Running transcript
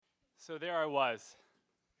So there I was,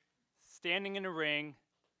 standing in a ring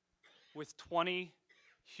with 20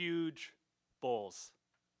 huge bulls,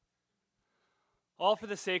 all for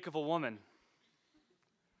the sake of a woman.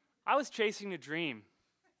 I was chasing a dream.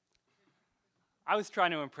 I was trying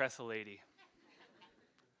to impress a lady.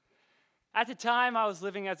 At the time, I was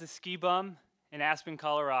living as a ski bum in Aspen,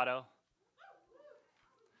 Colorado.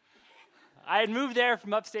 I had moved there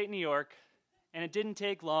from upstate New York, and it didn't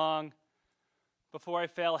take long before I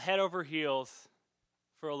fell head over heels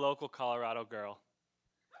for a local Colorado girl.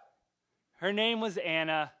 Her name was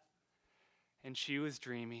Anna, and she was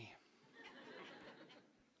dreamy.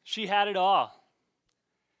 She had it all.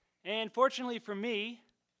 And fortunately for me,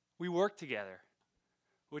 we worked together,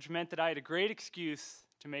 which meant that I had a great excuse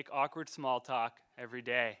to make awkward small talk every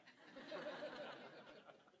day.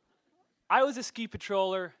 I was a ski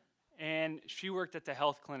patroller, and she worked at the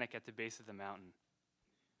health clinic at the base of the mountain.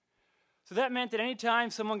 So that meant that anytime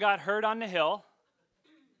someone got hurt on the hill,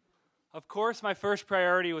 of course my first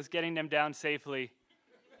priority was getting them down safely.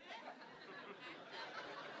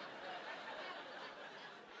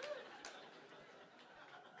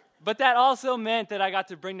 But that also meant that I got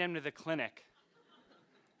to bring them to the clinic.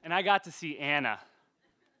 And I got to see Anna.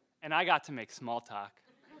 And I got to make small talk.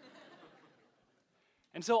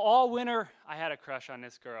 And so all winter, I had a crush on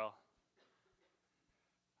this girl.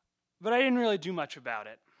 But I didn't really do much about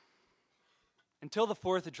it. Until the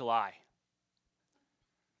 4th of July.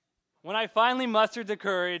 When I finally mustered the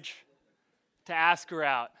courage to ask her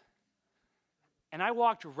out. And I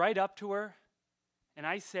walked right up to her, and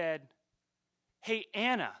I said, "Hey,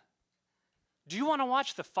 Anna, do you want to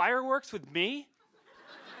watch the fireworks with me?"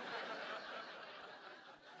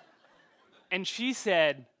 And she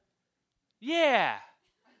said, "Yeah."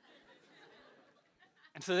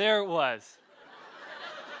 And so there it was.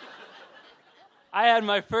 I had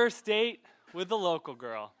my first date with the local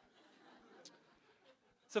girl.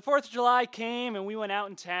 So 4th of July came, and we went out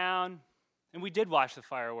in town, and we did watch the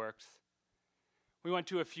fireworks. We went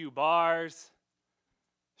to a few bars.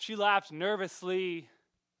 She laughed nervously.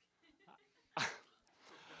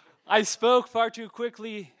 I spoke far too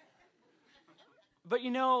quickly. But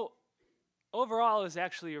overall, it was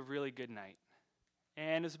actually a really good night.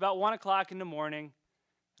 And it was about 1 o'clock in the morning,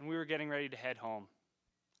 and we were getting ready to head home.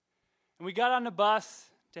 And we got on the bus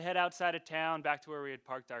to head outside of town back to where we had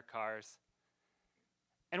parked our cars.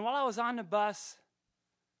 And while I was on the bus,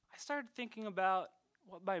 I started thinking about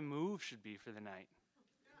what my move should be for the night.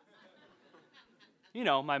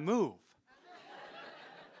 My move.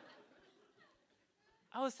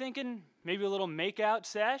 I was thinking maybe a little make-out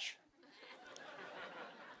sesh.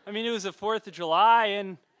 I mean, it was the 4th of July,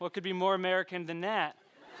 and what could be more American than that?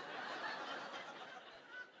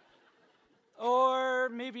 Or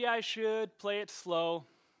maybe I should play it slow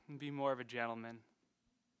and be more of a gentleman.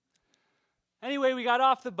 Anyway, we got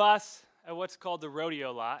off the bus at what's called the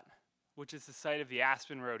rodeo lot, which is the site of the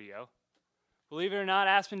Aspen Rodeo. Believe it or not,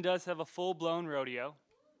 Aspen does have a full-blown rodeo.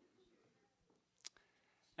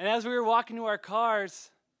 And as we were walking to our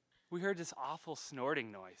cars, we heard this awful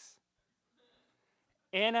snorting noise.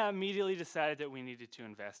 Anna immediately decided that we needed to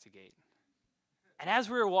investigate. And as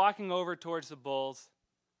we were walking over towards the bulls,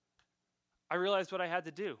 I realized what I had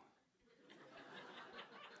to do.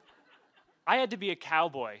 I had to be a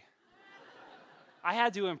cowboy. I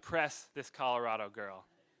had to impress this Colorado girl.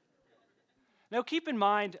 Now keep in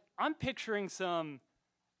mind, I'm picturing some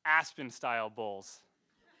Aspen-style bulls.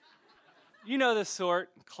 You know the sort,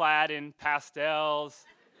 clad in pastels,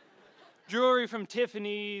 jewelry from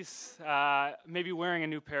Tiffany's, maybe wearing a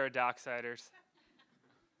new pair of Docksiders.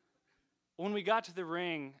 When we got to the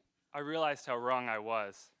ring, I realized how wrong I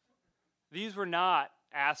was. These were not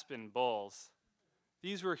Aspen bulls.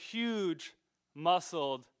 These were huge,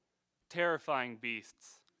 muscled, terrifying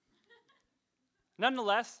beasts.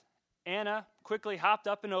 Nonetheless, Anna quickly hopped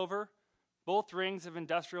up and over both rings of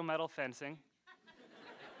industrial metal fencing.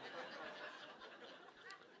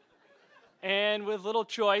 And with little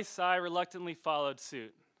choice, I reluctantly followed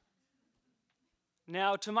suit.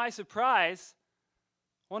 Now, to my surprise,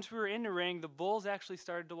 once we were in the ring, the bulls actually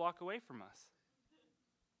started to walk away from us.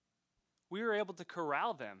 We were able to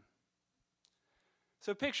corral them.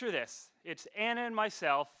 So picture this. It's Anna and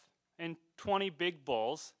myself and 20 big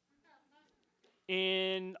bulls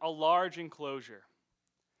in a large enclosure.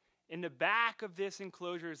 In the back of this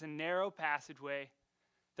enclosure is a narrow passageway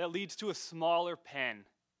that leads to a smaller pen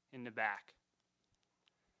in the back.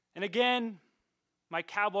 And again, my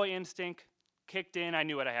cowboy instinct kicked in. I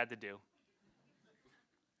knew what I had to do.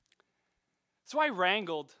 So I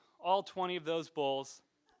wrangled all 20 of those bulls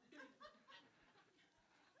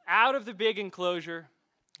out of the big enclosure,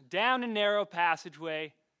 down a narrow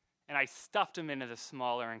passageway, and I stuffed them into the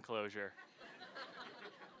smaller enclosure.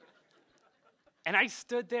 And I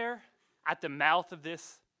stood there at the mouth of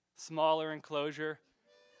this smaller enclosure,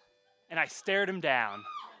 and I stared him down,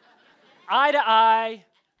 eye to eye,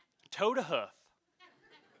 toe to hoof.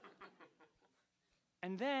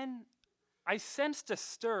 And then I sensed a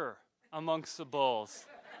stir amongst the bulls.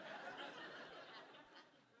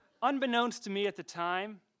 Unbeknownst to me at the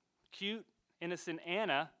time, cute, innocent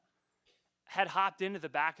Anna had hopped into the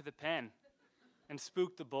back of the pen and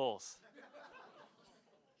spooked the bulls.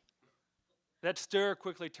 That stir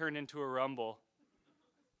quickly turned into a rumble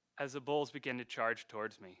as the bulls began to charge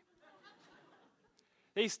towards me.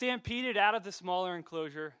 They stampeded out of the smaller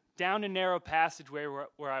enclosure, down a narrow passageway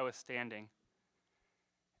where I was standing.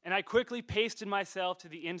 And I quickly pasted myself to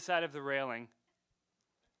the inside of the railing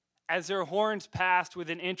as their horns passed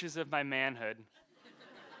within inches of my manhood.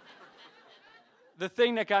 The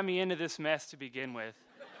thing that got me into this mess to begin with.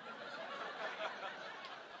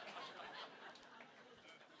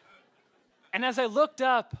 And as I looked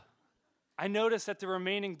up, I noticed that the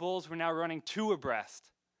remaining bulls were now running two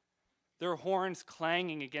abreast, their horns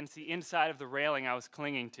clanging against the inside of the railing I was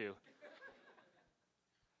clinging to.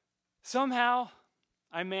 Somehow,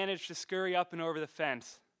 I managed to scurry up and over the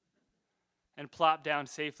fence and plop down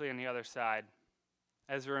safely on the other side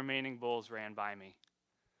as the remaining bulls ran by me.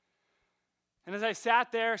 And as I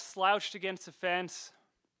sat there, slouched against the fence,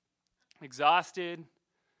 exhausted,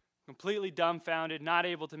 completely dumbfounded, not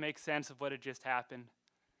able to make sense of what had just happened,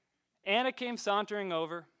 Anna came sauntering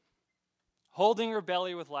over, holding her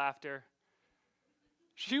belly with laughter.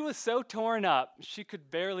 She was so torn up, she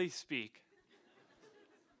could barely speak.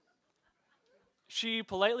 She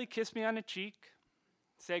politely kissed me on the cheek,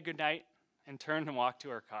 said goodnight, and turned and walked to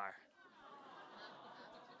her car.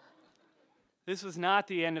 This was not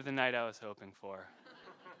the end of the night I was hoping for.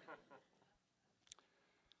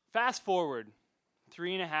 Fast forward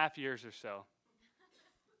 3.5 years or so.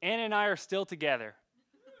 Anna and I are still together.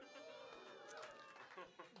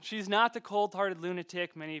 She's not the cold-hearted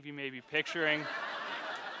lunatic many of you may be picturing.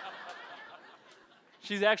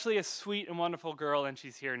 She's actually a sweet and wonderful girl, and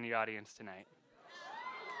she's here in the audience tonight.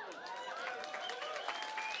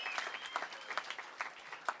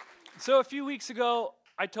 So a few weeks ago,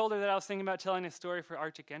 I told her that I was thinking about telling a story for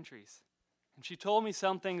Arctic Entries. And she told me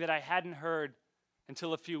something that I hadn't heard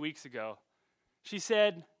until a few weeks ago. She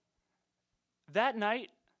said, "That night,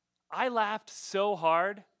 I laughed so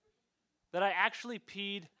hard that I actually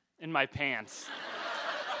peed in my pants."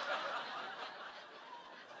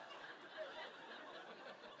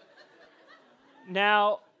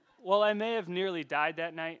 Now, while I may have nearly died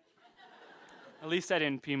that night, at least I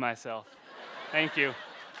didn't pee myself. Thank you.